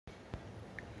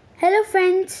Hello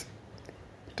friends,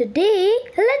 today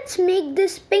let's make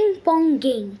this ping pong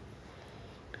game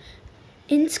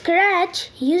in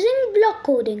Scratch using block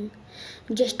coding.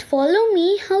 Just follow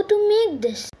me how to make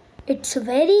this. It's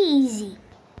very easy.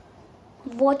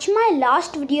 Watch my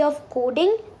last video of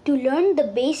coding to learn the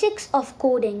basics of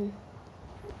coding.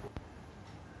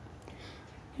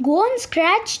 Go on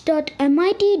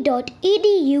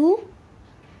scratch.mit.edu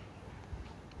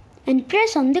and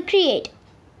press on the create.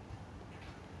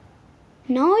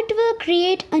 Now it will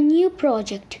create a new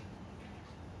project.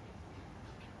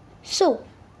 So,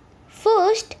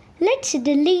 first let's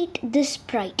delete this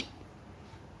sprite.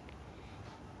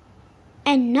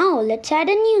 And now let's add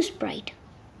a new sprite.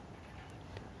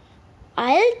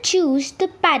 I'll choose the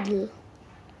paddle.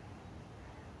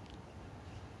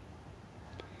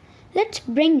 Let's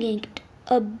bring it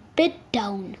a bit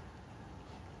down.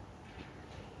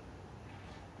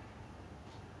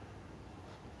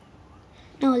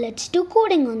 Now let's do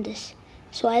coding on this.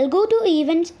 So I'll go to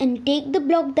events and take the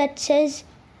block that says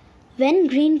when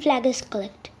green flag is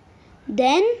clicked.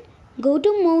 Then go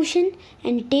to motion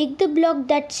and take the block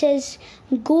that says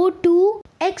go to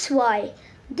XY.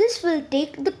 This will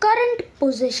take the current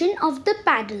position of the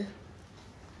paddle.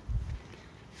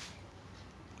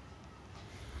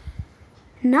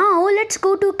 Now let's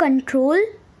go to control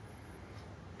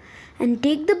and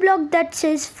take the block that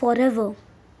says forever.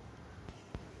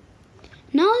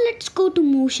 Now let's go to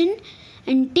motion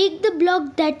and take the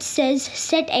block that says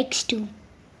set x2.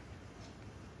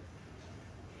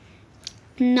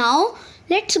 Now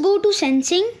let's go to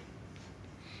sensing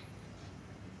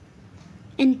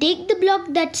and take the block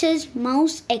that says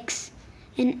mouse x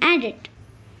and add it.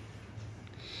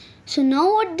 So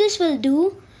now what this will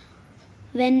do,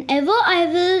 whenever I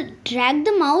will drag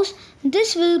the mouse,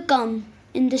 this will come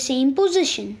in the same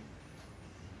position.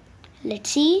 Let's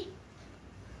see.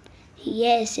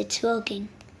 Yes, it's working.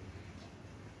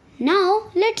 Now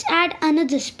let's add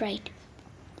another sprite.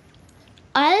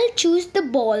 I'll choose the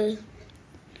ball.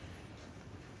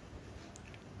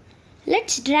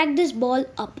 Let's drag this ball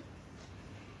up.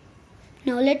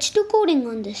 Now let's do coding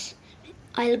on this.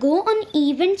 I'll go on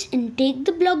events and take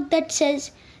the block that says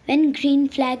when green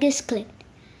flag is clicked.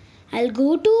 I'll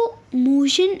go to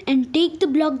motion and take the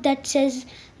block that says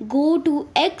go to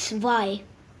XY.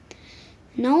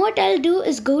 Now what I'll do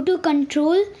is go to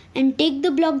control and take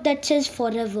the block that says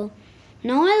forever.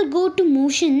 Now I'll go to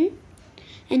motion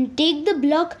and take the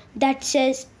block that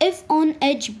says if on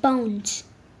edge bounce.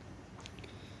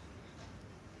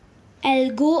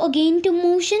 I'll go again to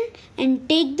motion and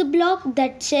take the block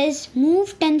that says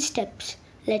move 10 steps.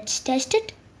 Let's test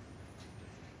it.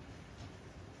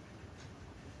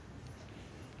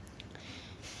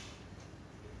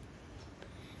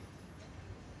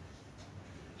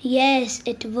 Yes,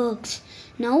 it works.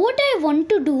 Now what I want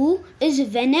to do is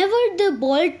whenever the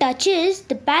ball touches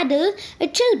the paddle,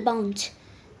 it shall bounce.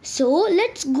 So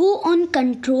let's go on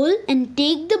control and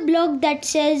take the block that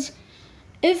says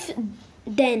if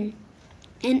then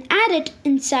and add it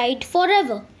inside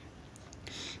forever.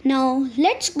 Now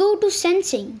let's go to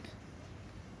sensing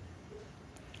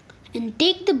and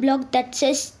take the block that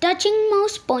says touching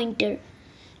mouse pointer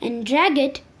and drag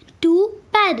it to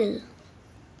paddle.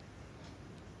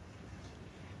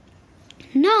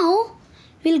 Now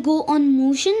we'll go on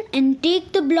motion and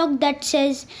take the block that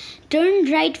says turn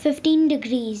right 15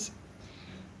 degrees.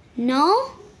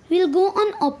 Now we'll go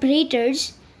on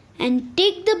operators and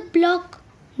take the block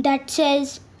that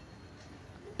says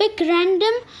pick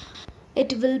random.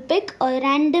 It will pick a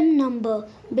random number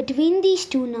between these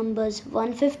two numbers,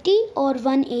 150 or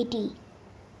 180.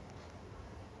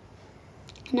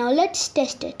 Now let's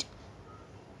test it.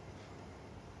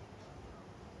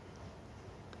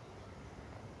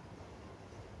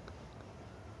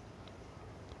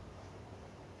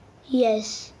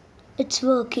 Yes, it's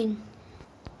working.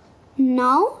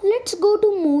 Now let's go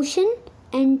to motion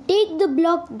and take the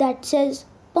block that says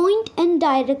point and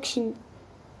direction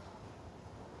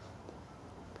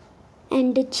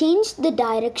and change the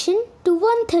direction to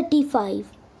 135.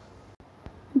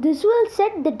 This will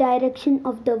set the direction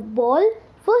of the ball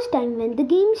first time when the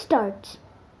game starts.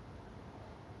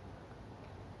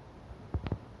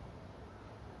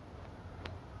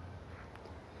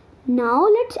 Now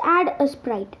let's add a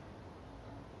sprite.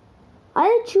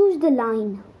 I'll choose the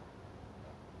line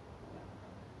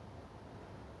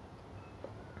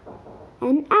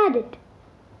and add it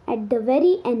at the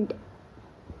very end.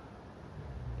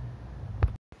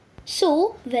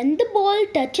 So when the ball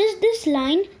touches this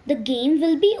line, the game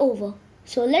will be over.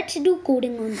 So let's do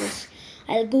coding on this.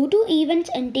 I'll go to events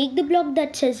and take the block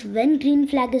that says when green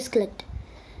flag is clicked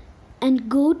and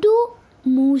go to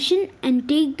motion and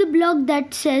take the block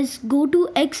that says go to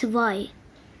XY.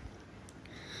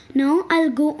 Now I'll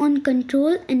go on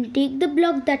control and take the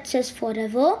block that says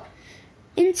forever.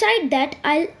 Inside that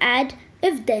I'll add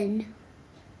if then.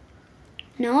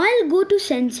 Now I'll go to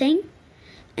sensing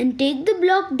and take the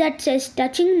block that says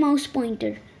touching mouse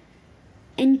pointer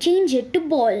and change it to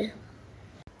ball.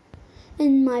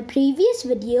 In my previous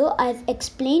video I've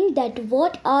explained that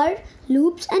what are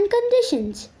loops and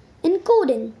conditions in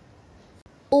coding.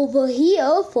 Over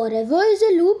here forever is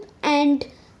a loop and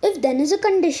if then is a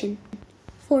condition.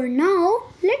 For now,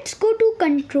 let's go to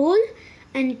control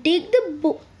and take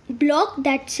the block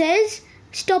that says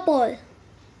stop all.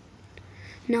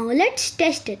 Now let's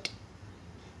test it.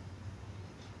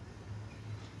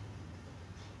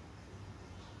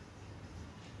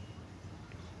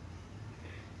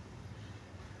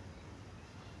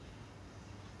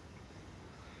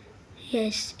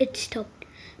 Yes, it stopped.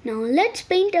 Now let's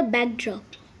paint a backdrop.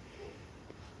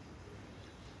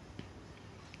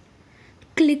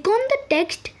 Click on the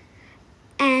text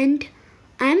and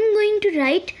I'm going to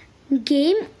write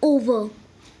game over.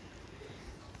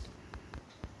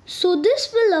 So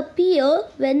this will appear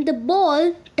when the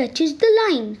ball touches the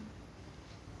line.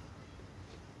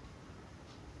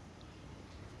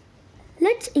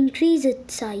 Let's increase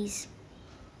its size.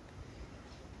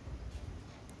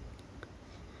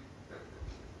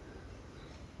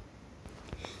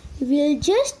 We'll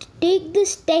just take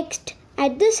this text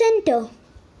at the center.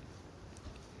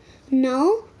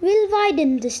 Now we'll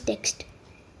widen this text.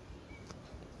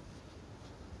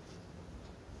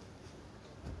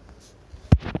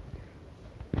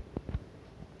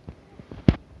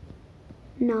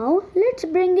 Now let's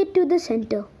bring it to the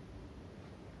center.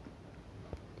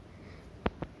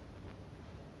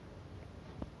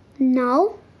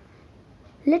 Now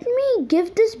let me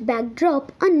give this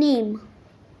backdrop a name.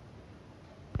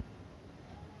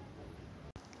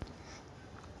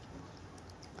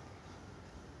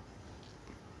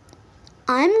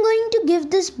 I'm going to give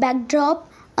this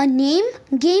backdrop a name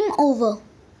Game Over.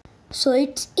 So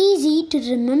it's easy to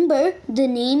remember the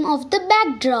name of the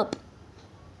backdrop.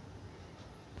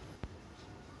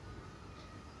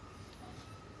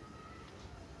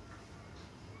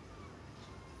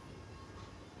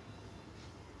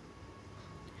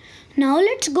 Now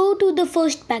let's go to the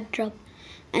first backdrop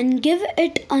and give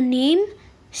it a name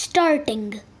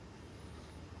Starting.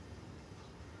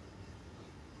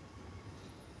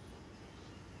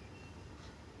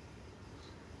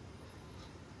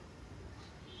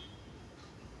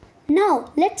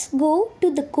 Now let's go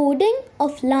to the coding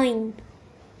of line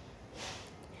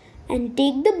and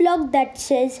take the block that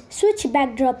says switch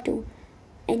backdrop to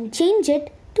and change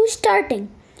it to starting.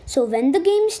 So when the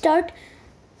game starts,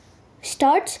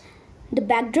 the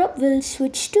backdrop will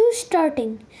switch to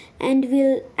starting and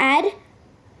we'll add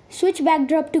switch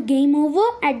backdrop to game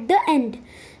over at the end.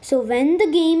 So when the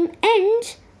game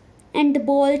ends and the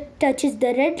ball touches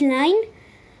the red line,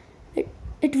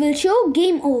 it will show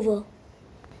game over.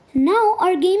 Now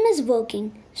our game is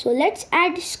working, so let's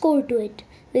add score to it.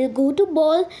 We'll go to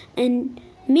ball and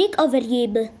make a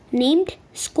variable named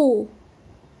score.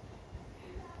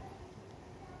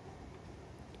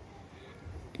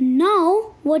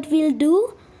 Now what we'll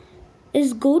do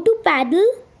is go to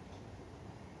paddle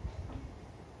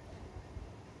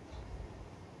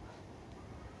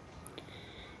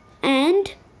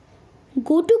and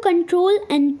go to control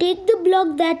and take the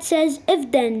block that says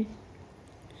if then.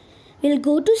 We'll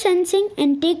go to sensing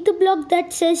and take the block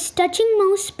that says touching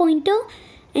mouse pointer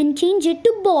and change it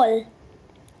to ball.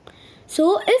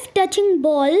 So if touching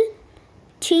ball,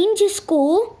 change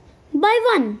score by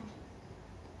 1.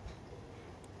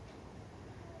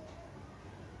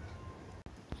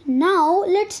 Now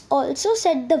let's also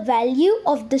set the value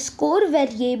of the score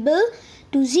variable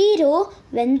to 0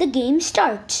 when the game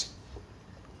starts.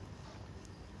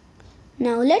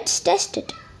 Now let's test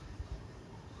it.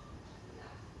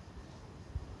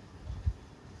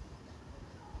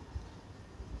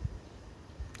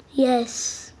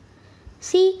 Yes,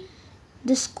 see,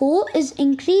 the score is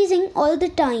increasing all the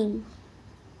time.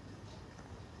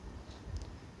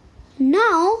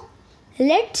 Now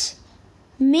let's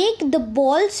make the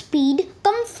ball speed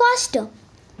come faster.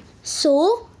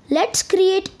 So let's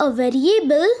create a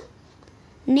variable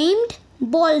named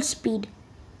ball speed.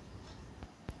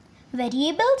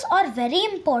 Variables are very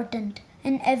important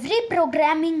in every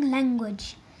programming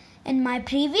language. In my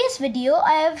previous video,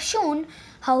 I have shown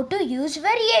how to use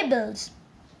variables.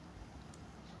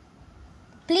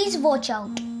 Please watch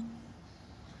out.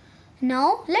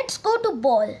 Now let's go to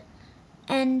ball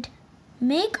and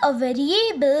make a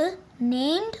variable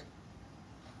named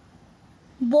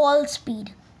ball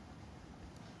speed.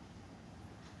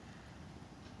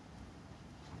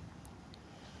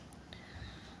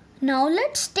 Now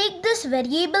let's take this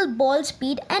variable ball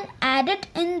speed and add it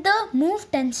in the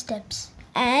move 10 steps.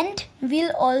 And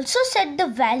we'll also set the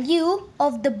value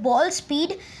of the ball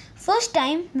speed first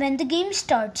time when the game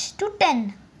starts to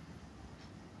 10.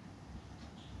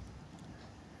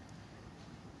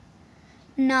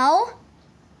 Now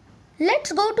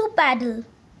let's go to paddle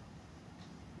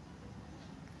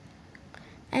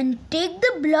and take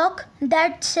the block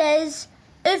that says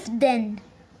if then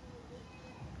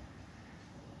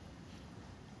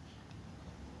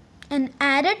and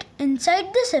add it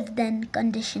inside this if then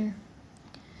condition.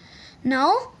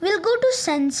 Now we'll go to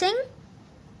sensing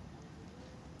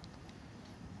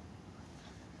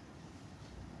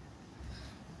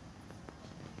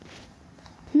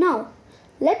Now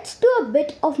let's do a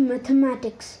bit of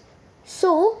mathematics.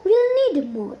 So we'll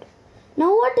need mode. Now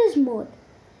what is mode?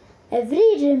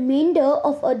 Every remainder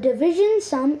of a division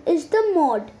sum is the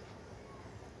mode.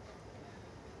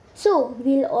 So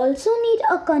we'll also need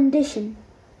a condition.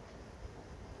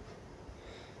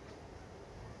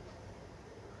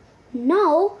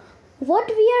 Now what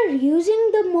we are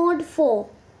using the mode for?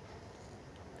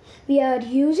 We are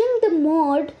using the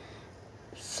mode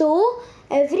so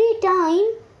every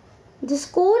time the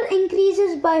score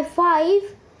increases by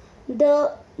 5,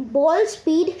 the ball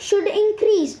speed should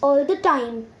increase all the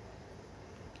time.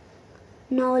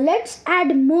 Now let's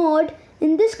add mode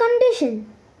in this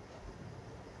condition.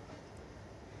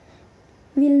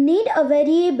 We'll need a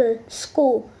variable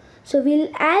score. So we'll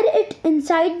add it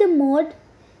inside the mode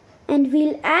and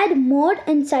we'll add mode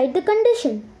inside the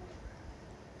condition.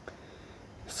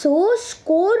 So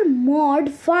score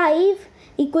mod 5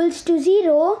 equals to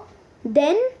 0,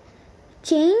 then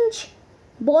change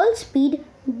ball speed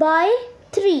by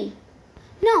 3.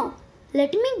 Now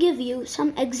let me give you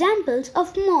some examples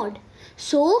of mode.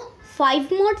 So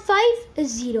 5 mod 5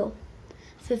 is 0,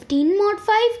 15 mod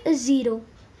 5 is 0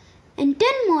 and 10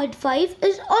 mod 5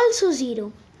 is also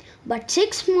 0. But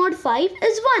 6 mod 5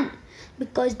 is 1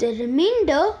 because the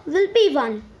remainder will be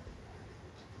 1.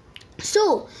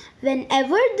 So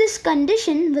whenever this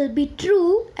condition will be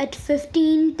true at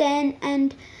 15, 10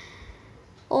 and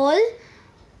all,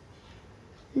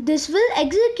 this will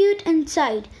execute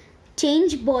inside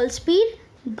change ball speed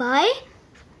by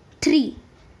 3.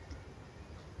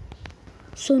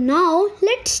 So now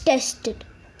let's test it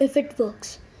if it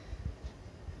works.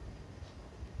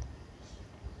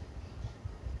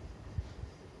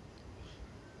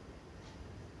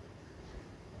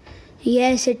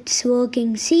 Yes, it's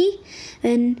working. See,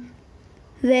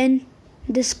 when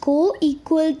the score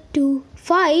equal to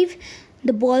 5,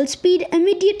 the ball speed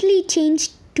immediately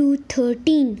changed to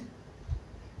 13.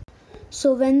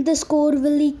 So when the score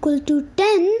will equal to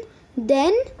 10,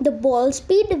 then the ball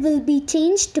speed will be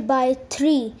changed by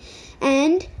 3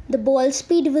 and the ball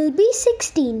speed will be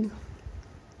 16.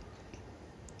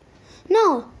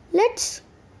 Now let's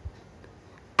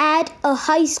add a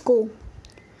high score.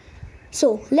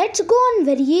 So let's go on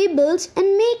variables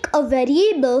and make a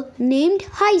variable named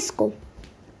high score.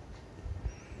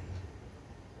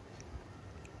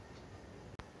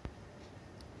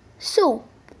 So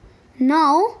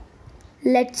now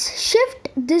let's shift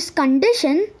this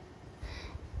condition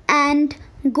and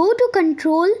go to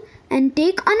control and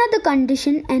take another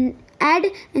condition and add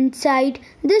inside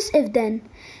this if then,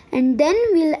 and then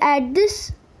we'll add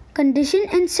this condition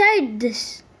inside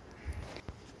this.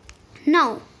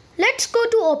 Now let's go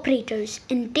to operators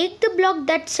and take the block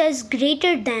that says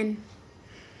greater than.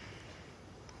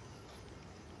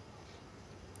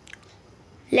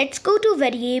 Let's go to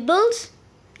variables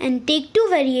and take two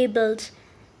variables.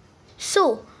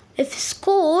 So if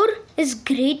score is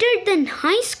greater than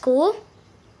high score,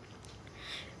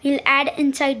 we'll add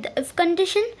inside the if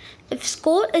condition. If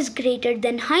score is greater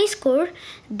than high score,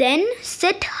 then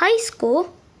set high score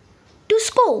to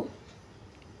score.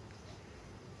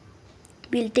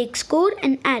 We'll take score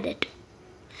and add it.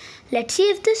 Let's see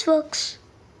if this works.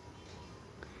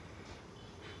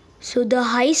 So the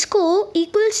high score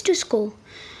equals to score.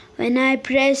 When I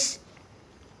press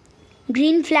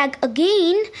green flag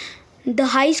again, the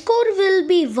high score will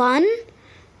be 1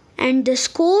 and the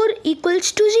score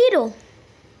equals to 0.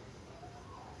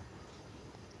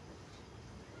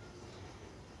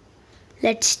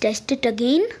 Let's test it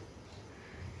again.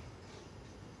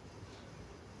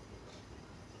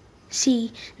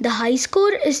 See, the high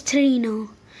score is 3 now.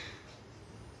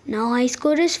 Now high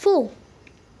score is 4.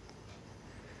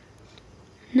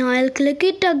 Now I'll click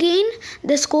it again.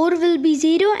 The score will be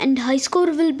 0 and high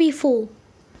score will be 4.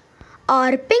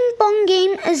 Our ping pong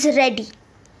game is ready.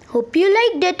 Hope you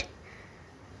liked it.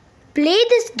 Play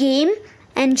this game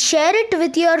and share it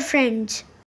with your friends.